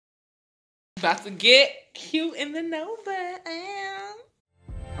About to get cute in the Nova.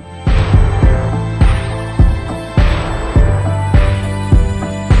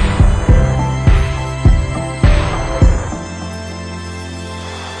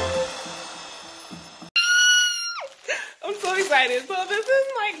 I'm so excited. So this is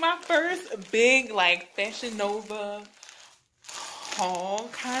like my first big like Fashion Nova haul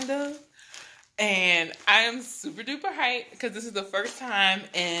kind of. And I am super duper hyped because this is the first time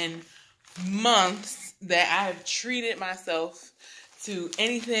in months that I have treated myself to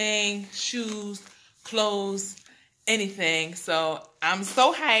anything, shoes, clothes, anything. So I'm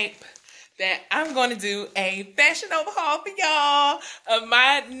so hyped that I'm going to do a Fashion Nova haul for y'all of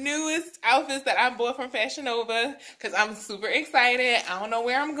my newest outfits that I bought from Fashion Nova because I'm super excited. I don't know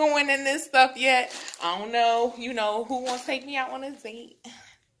where I'm going in this stuff yet. I don't know, you know, who wants to take me out on a date.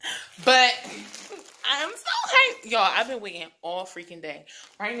 But I'm so hyped. Y'all, I've been waiting all freaking day.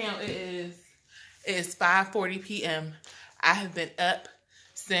 Right now it is 5:40 p.m. I have been up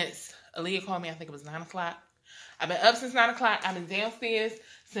since Aaliyah called me. I think it was 9 o'clock. I've been up since 9 o'clock. I've been downstairs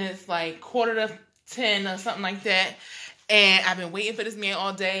since like 9:45 or something like that. And I've been waiting for this man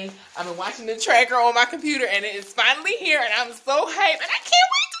all day. I've been watching the tracker on my computer and it is finally here. And I'm so hyped. And I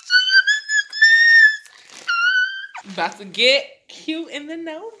can't wait to show you. About to get cute in the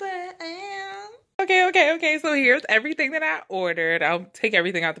Nova. Okay. So here's everything that I ordered. I'll take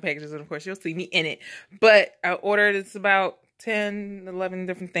everything out the packages and of course you'll see me in it. But I ordered, it's about 10, 11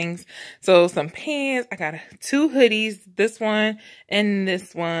 different things. So some pants. I got 2 hoodies. This one and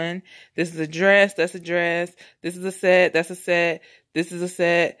this one. This is a dress. That's a dress. This is a set. That's a set. This is a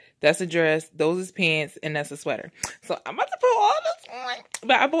set. That's a dress. Those is pants. And that's a sweater. So I'm about to put all this on.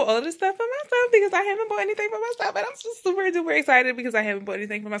 But I bought all of this stuff for myself because I haven't bought anything for myself. And I'm just super duper excited because I haven't bought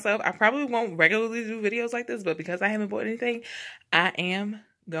anything for myself. I probably won't regularly do videos like this. But because I haven't bought anything, I am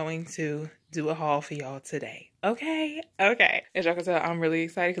going to do a haul for y'all today. Okay. As y'all can tell, I'm really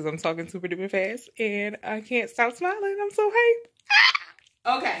excited because I'm talking super duper fast. And I can't stop smiling. I'm so hyped.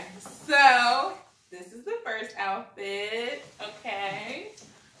 Okay. So this is the first outfit. Okay.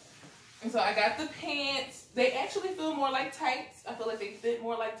 And so I got the pants. They actually feel more like tights. I feel like they fit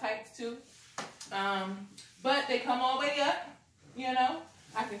more like tights too. But they come all the way up, you know.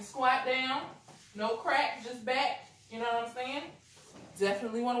 I can squat down. No crack, just back. You know what I'm saying?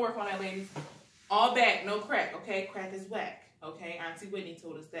 Definitely want to work on that, ladies. All back, no crack, okay? Crack is whack, okay? Auntie Whitney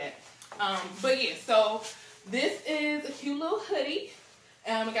told us that. But yeah, so this is a cute little hoodie.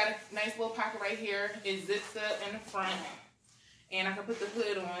 I got a nice little pocket right here. It zips up in the front. And I can put the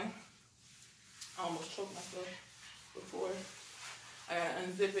hood on. I almost choked myself before. I gotta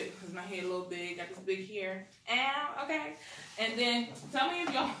unzip it because my head a little big. Got this big hair. Ow, okay. And then tell me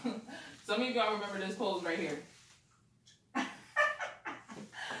if y'all remember this pose right here.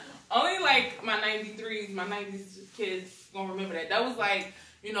 Only like my 93s, my 90s kids gonna remember that. That was like,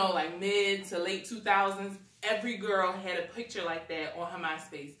 you know, like mid to late 2000s. Every girl had a picture like that on her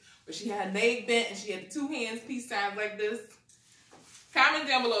MySpace. But she had her leg bent and she had 2 hands, peace signs like this. Comment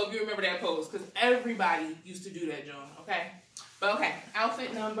down below if you remember that pose, because everybody used to do that, John, okay? But okay,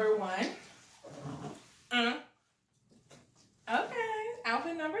 outfit number 1. Okay,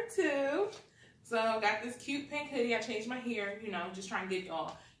 outfit number 2. So got this cute pink hoodie. I changed my hair, you know, just trying to get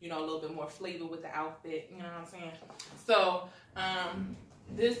y'all, you know, a little bit more flavor with the outfit, you know what I'm saying? So,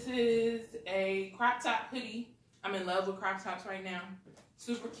 this is a crop top hoodie. I'm in love with crop tops right now.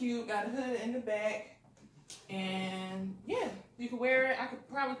 Super cute, got a hood in the back. And yeah, you can wear it. I could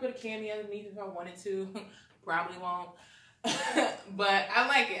probably put a cami underneath if I wanted to. Probably won't. But I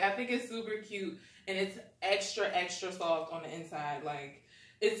like it. I think it's super cute. And it's extra soft on the inside. Like,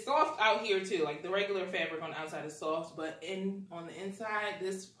 it's soft out here too. Like, the regular fabric on the outside is soft. But on the inside,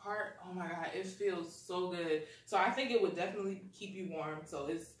 this part, oh my God, it feels so good. So I think it would definitely keep you warm. So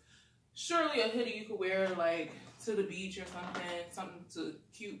it's surely a hoodie you could wear, like, to the beach or something. Something to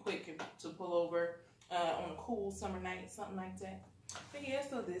cute, quick to pull over. On a cool summer night, something like that. But yeah,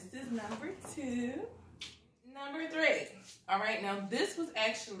 so this is number 2. Number 3. All right, now this was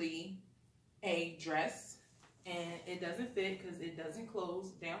actually a dress, and it doesn't fit because it doesn't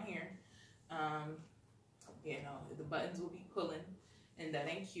close down here. You know, the buttons will be pulling, and that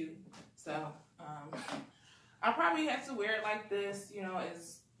ain't cute. So I'll probably have to wear it like this, you know,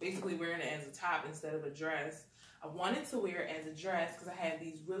 as basically wearing it as a top instead of a dress. I wanted to wear it as a dress because I had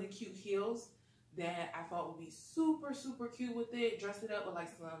these really cute heels that I thought would be super cute with it. Dress it up with like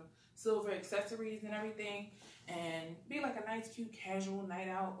some silver accessories and everything, and be like a nice cute casual night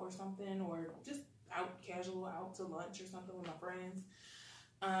out or something, or just casual out to lunch or something with my friends.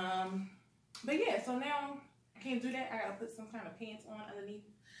 But yeah, so now I can't do that. I gotta put some kind of pants on underneath.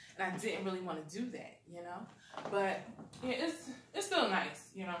 And and I didn't really want to do that, you know. But yeah, it's still nice,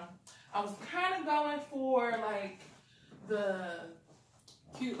 you know. I was kind of going for like the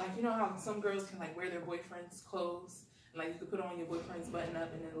cute, like, you know how some girls can like wear their boyfriend's clothes, and like you could put on your boyfriend's button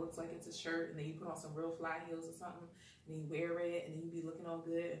up and then it looks like it's a shirt, and then you put on some real fly heels or something, and then you wear it, and then you be looking all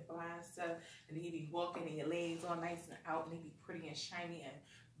good and fly and stuff, and then you be walking and your legs all nice and out, and they be pretty and shiny and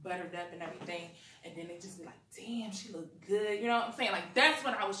buttered up and everything, and then they just be like, damn, she look good, you know what I'm saying? Like, that's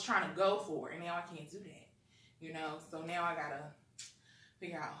what I was trying to go for, and now I can't do that, you know. So now I gotta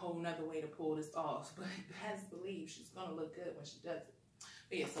figure out a whole nother way to pull this off, but best believe she's gonna look good when she does it.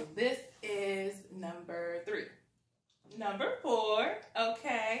 But yeah, so this is number 3. Number 4,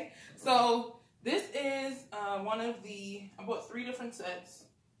 okay. So this is one of the, I bought 3 different sets.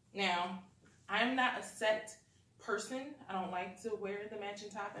 Now, I'm not a set person. I don't like to wear the matching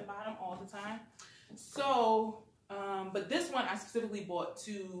top and bottom all the time. So, but this one I specifically bought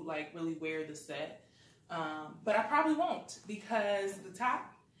to like really wear the set. But I probably won't, because the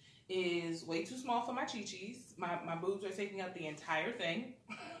top is way too small for my chi-chis. My boobs are taking up the entire thing.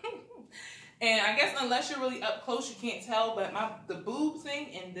 And I guess unless you're really up close, you can't tell, but the boob thing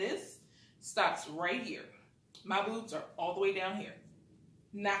in this stops right here. My boobs are all the way down here.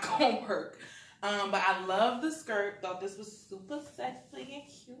 Not gonna work. But I love the skirt. Thought this was super sexy and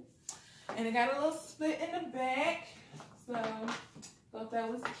cute. And it got a little split in the back. So, thought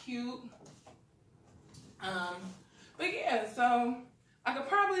that was cute. But yeah, so I could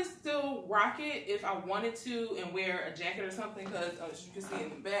probably still rock it if I wanted to and wear a jacket or something, because as you can see in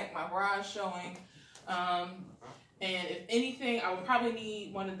the back, my bra is showing. And if anything, I would probably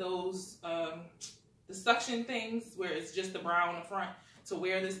need one of those, the suction things where it's just the bra on the front to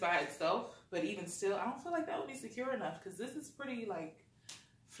wear this by itself. But even still, I don't feel like that would be secure enough, because this is pretty like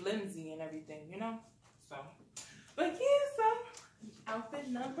flimsy and everything, you know? So, but yeah, so outfit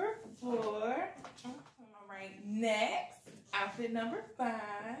number 4. All right, next, outfit number 5,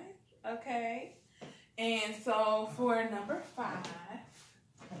 okay? And so for number 5,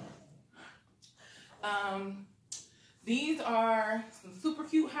 these are some super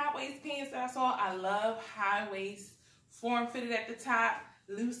cute high waist pants that I saw. I love high waist, form fitted at the top,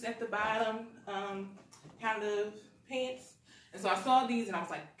 loose at the bottom, kind of pants. And so I saw these and I was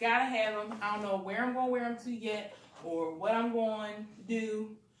like, gotta have them. I don't know where I'm gonna wear them to yet, or what I'm going to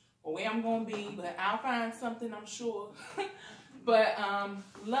do, or where I'm gonna be, but I'll find something, I'm sure. But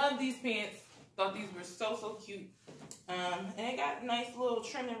love these pants. Thought these were so cute. And it got nice little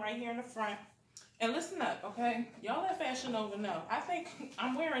trimming right here in the front. And listen up, okay? Y'all at Fashion Nova know, I think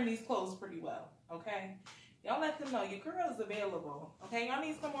I'm wearing these clothes pretty well, okay? Y'all let them know your girl is available, okay? Y'all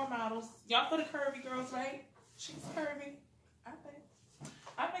need some more models. Y'all for the curvy girls, right? She's curvy, I think.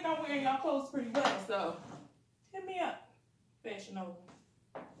 I think I'm wearing y'all clothes pretty well, so hit me up, Fashion Nova.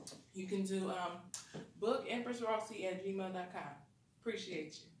 You can do book empressrossi@gmail.com.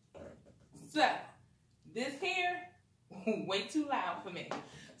 Appreciate you. So, this here, way too loud for me.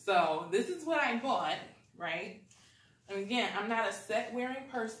 So, this is what I bought, right? And again, I'm not a set wearing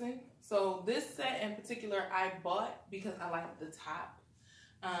person. So, this set in particular, I bought because I like the top.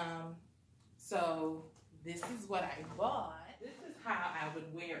 So, this is what I bought. This is how I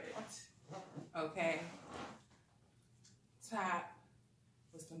would wear it. Okay? Top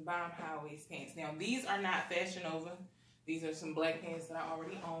with some bomb high waist pants. Now, these are not Fashion Nova. These are some black pants that I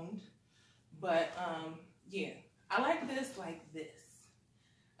already owned. But, yeah. I like this like this.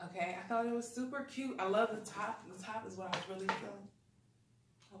 Okay? I thought it was super cute. I love the top. The top is what I was really feeling.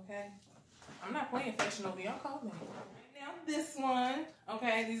 Okay? I'm not playing Fashion Nova. Y'all call me. Right now, this one.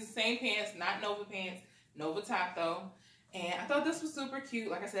 Okay? These are the same pants. Not Nova pants. Nova top, though. And I thought this was super cute.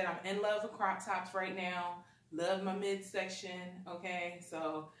 Like I said, I'm in love with crop tops right now. Love my midsection, okay?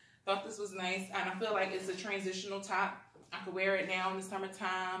 So, thought this was nice. And I feel like it's a transitional top. I could wear it now in the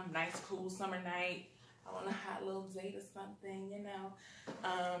summertime. Nice, cool summer night. On a hot little date or something, you know.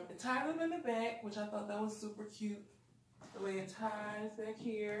 It ties up in the back, which I thought that was super cute. The way it ties back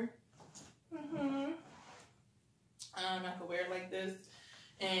here. I could wear it like this.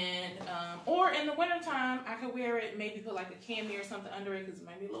 And, or in the wintertime, I could wear it, maybe put like a cami or something under it, because it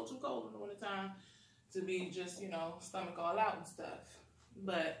might be a little too cold in the wintertime to be just, you know, stomach all out and stuff.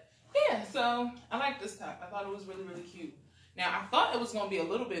 But yeah, so I like this top. I thought it was really cute. Now, I thought it was going to be a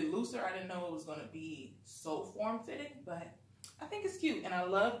little bit looser. I didn't know it was going to be so form-fitting, but I think it's cute. And I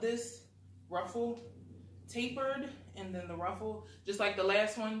love this ruffle tapered, and then the ruffle, just like the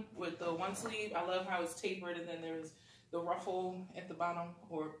last one with the one sleeve. I love how it's tapered, and then there's the ruffle at the bottom,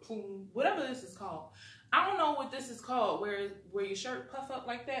 or plume, whatever this is called. I don't know what this is called, where your shirt puff up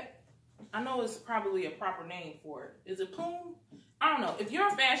like that. I know it's probably a proper name for it. Is it plume? I don't know. If you're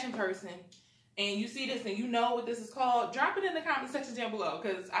a fashion person and you see this and you know what this is called, drop it in the comment section down below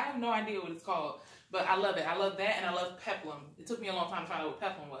because I have no idea what it's called. But I love it. I love that and I love peplum. It took me a long time to find out what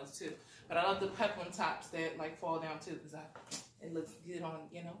peplum was too. But I love the peplum tops that like fall down too because it looks good on,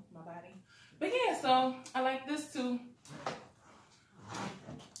 you know, my body. But yeah, so I like this too.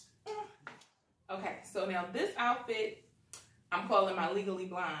 Okay, so now this outfit, I'm calling my Legally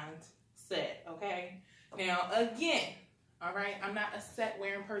Blonde set, okay? Now, again, all right, I'm not a set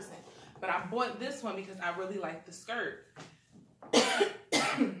wearing person, but I bought this one because I really like the skirt.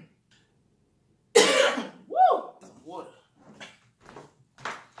 Woo! Some water.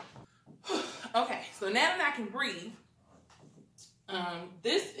 Okay, so now that I can breathe,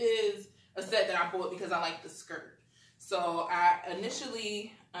 this is a set that I bought because I like the skirt. So I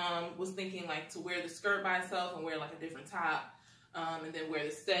initially was thinking like to wear the skirt by itself and wear like a different top, and then wear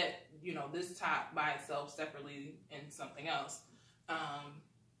the set, you know, this top by itself separately and something else.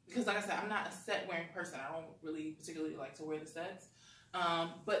 Because like I said, I'm not a set wearing person. I don't really particularly like to wear the sets.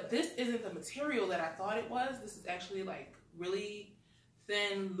 But this isn't the material that I thought it was. This is actually like really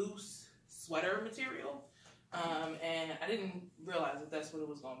thin, loose sweater material. And I didn't realize that that's what it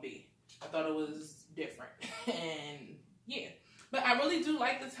was going to be. I thought it was different. And yeah, but I really do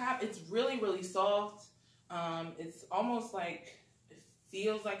like the top. It's really, really soft. It's almost like, it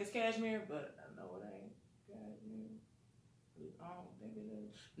feels like it's cashmere, but I know it ain't cashmere. I don't think it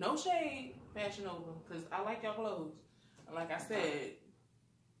is. No shade, Fashion Nova, because I like your clothes. And like I said,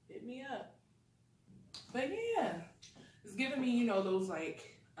 hit me up. But yeah, it's giving me, you know, those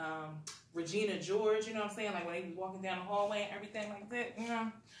like Regina George, you know what I'm saying? Like when they be walking down the hallway and everything like that, you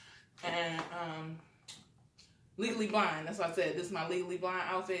know? And Legally Blonde, that's why I said this is my Legally Blonde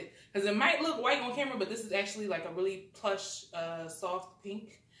outfit. Because it might look white on camera, but this is actually like a really plush, soft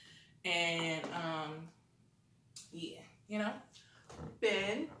pink. And yeah, you know,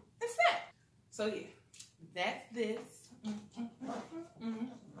 bed and set. So yeah, that's this.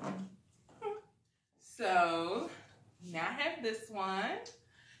 So now I have this one.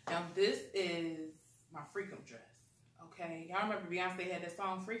 Now this is my Freakum dress. Okay, y'all remember Beyonce had that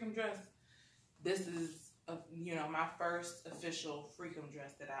song Freakum dress? This is, you know, my first official Freakum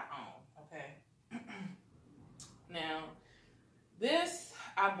dress that I own. Okay. Now this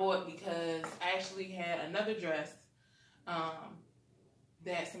I bought because I actually had another dress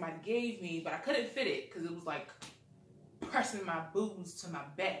that somebody gave me, but I couldn't fit it because it was like pressing my boobs to my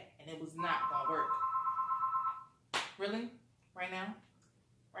back and it was not gonna work. Really? Right now?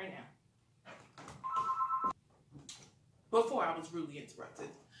 Right now. Before I was rudely interrupted.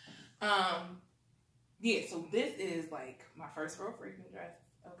 Yeah, so this is like my first real Freakum dress,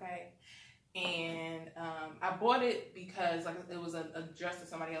 okay? And I bought it because like it was a dress that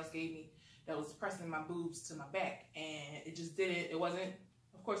somebody else gave me that was pressing my boobs to my back, and it just didn't, it wasn't,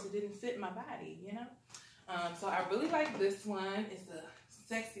 of course it didn't fit my body, you know? So I really like this one. It's a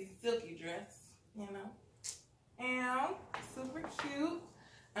sexy, silky dress, you know? And super cute.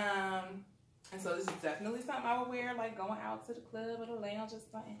 And so this is definitely something I would wear like going out to the club or the lounge or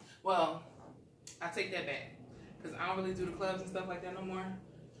something. Well, I take that back because I don't really do the clubs and stuff like that no more.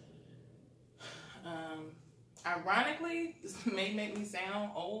 Ironically, this may make me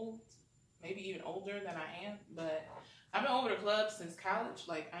sound old, maybe even older than I am, but I've been over the club since college.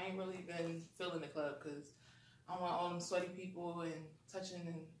 Like, I ain't really been feeling the club because I don't want all them sweaty people and touching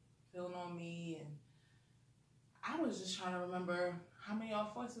and feeling on me. And I was just trying to remember how many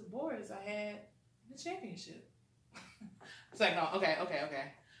offensive boards I had in the championship. It's like, no, okay.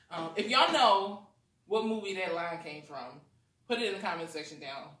 If y'all know what movie that line came from, put it in the comment section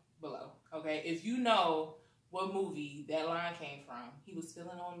down below, okay? If you know what movie that line came from, he was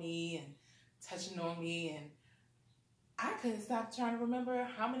feeling on me and touching on me, and I couldn't stop trying to remember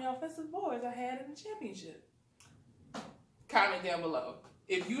how many offensive boards I had in the championship. Comment down below.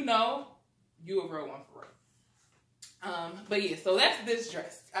 If you know, you a real one for real. But yeah, so that's this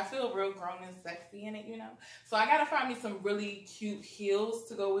dress. I feel real grown and sexy in it, you know? So I gotta find me some really cute heels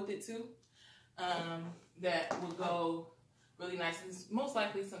to go with it too. That will go really nice. It's most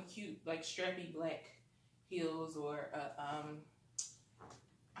likely some cute, like strappy black heels or,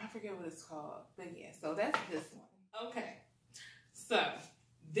 I forget what it's called. But yeah, so that's this one. Okay. So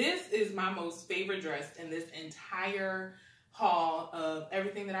this is my most favorite dress in this entire haul of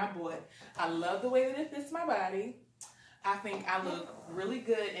everything that I bought. I love the way that it fits my body. I think I look really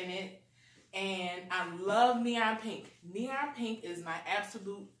good in it. And I love neon pink. Neon pink is my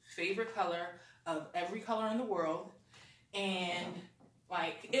absolute favorite color of every color in the world. And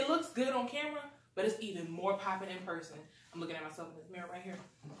like, it looks good on camera, but it's even more popping in person. I'm looking at myself in this mirror right here.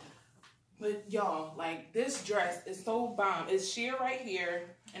 But y'all, like, this dress is so bomb. It's sheer right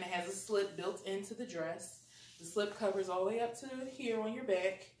here, and it has a slip built into the dress. The slip covers all the way up to here on your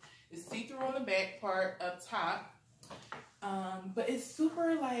back. It's see-through on the back part up top. But it's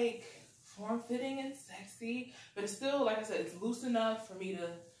super, like, form-fitting and sexy. But it's still, like I said, it's loose enough for me to,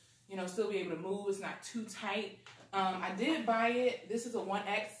 you know, still be able to move. It's not too tight. I did buy it. This is a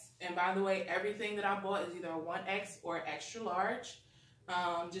 1X. And by the way, everything that I bought is either a 1X or extra large.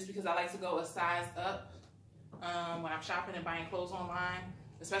 Just because I like to go a size up when I'm shopping and buying clothes online.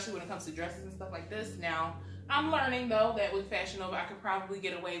 Especially when it comes to dresses and stuff like this. Now, I'm learning, though, that with Fashion Nova, I could probably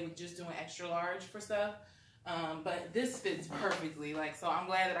get away with just doing extra large for stuff. But this fits perfectly. Like, so I'm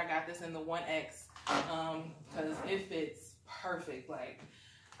glad that I got this in the 1X because it fits perfect. Like,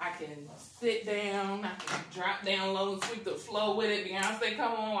 I can sit down, I can drop down low and sweep the floor with it. Beyonce,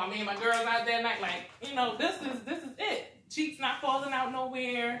 come on. I mean, my girls out there night, like, you know, this is it. Cheeks not falling out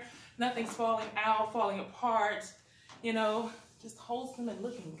nowhere. Nothing's falling out, falling apart. You know, just wholesome and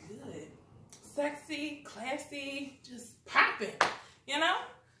looking good. Sexy, classy, just popping, you know?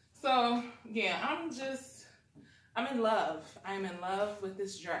 So, yeah, I'm in love. I'm in love with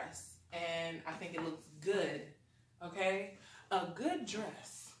this dress, and I think it looks good, okay? A good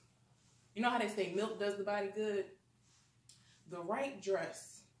dress. You know how they say milk does the body good? The right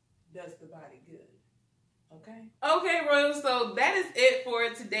dress does the body good, okay? Okay, Royals, so that is it for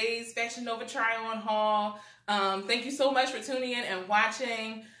today's Fashion Nova try-on haul. Thank you so much for tuning in and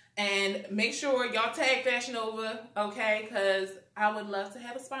watching. And make sure y'all tag Fashion Nova, okay? Because I would love to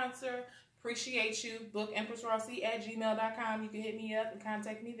have a sponsor. Appreciate you. Book EmpressRossi@gmail.com. You can hit me up and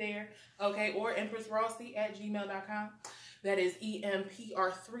contact me there, okay? Or EmpressRossi@gmail.com. That is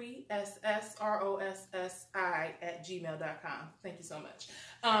EMPR3SSROSSI@gmail.com. Thank you so much.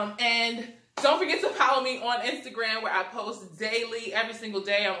 And don't forget to follow me on Instagram where I post daily, every single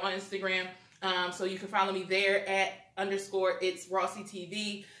day. I'm on Instagram. So you can follow me there at _it's Rossi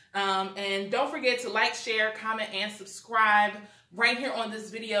TV. And don't forget to like, share, comment, and subscribe right here on this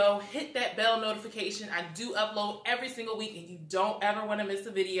video. Hit that bell notification. I do upload every single week, and you don't ever want to miss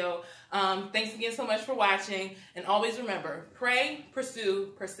a video. Thanks again so much for watching. And always remember, pray,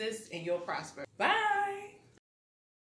 pursue, persist, and you'll prosper. Bye.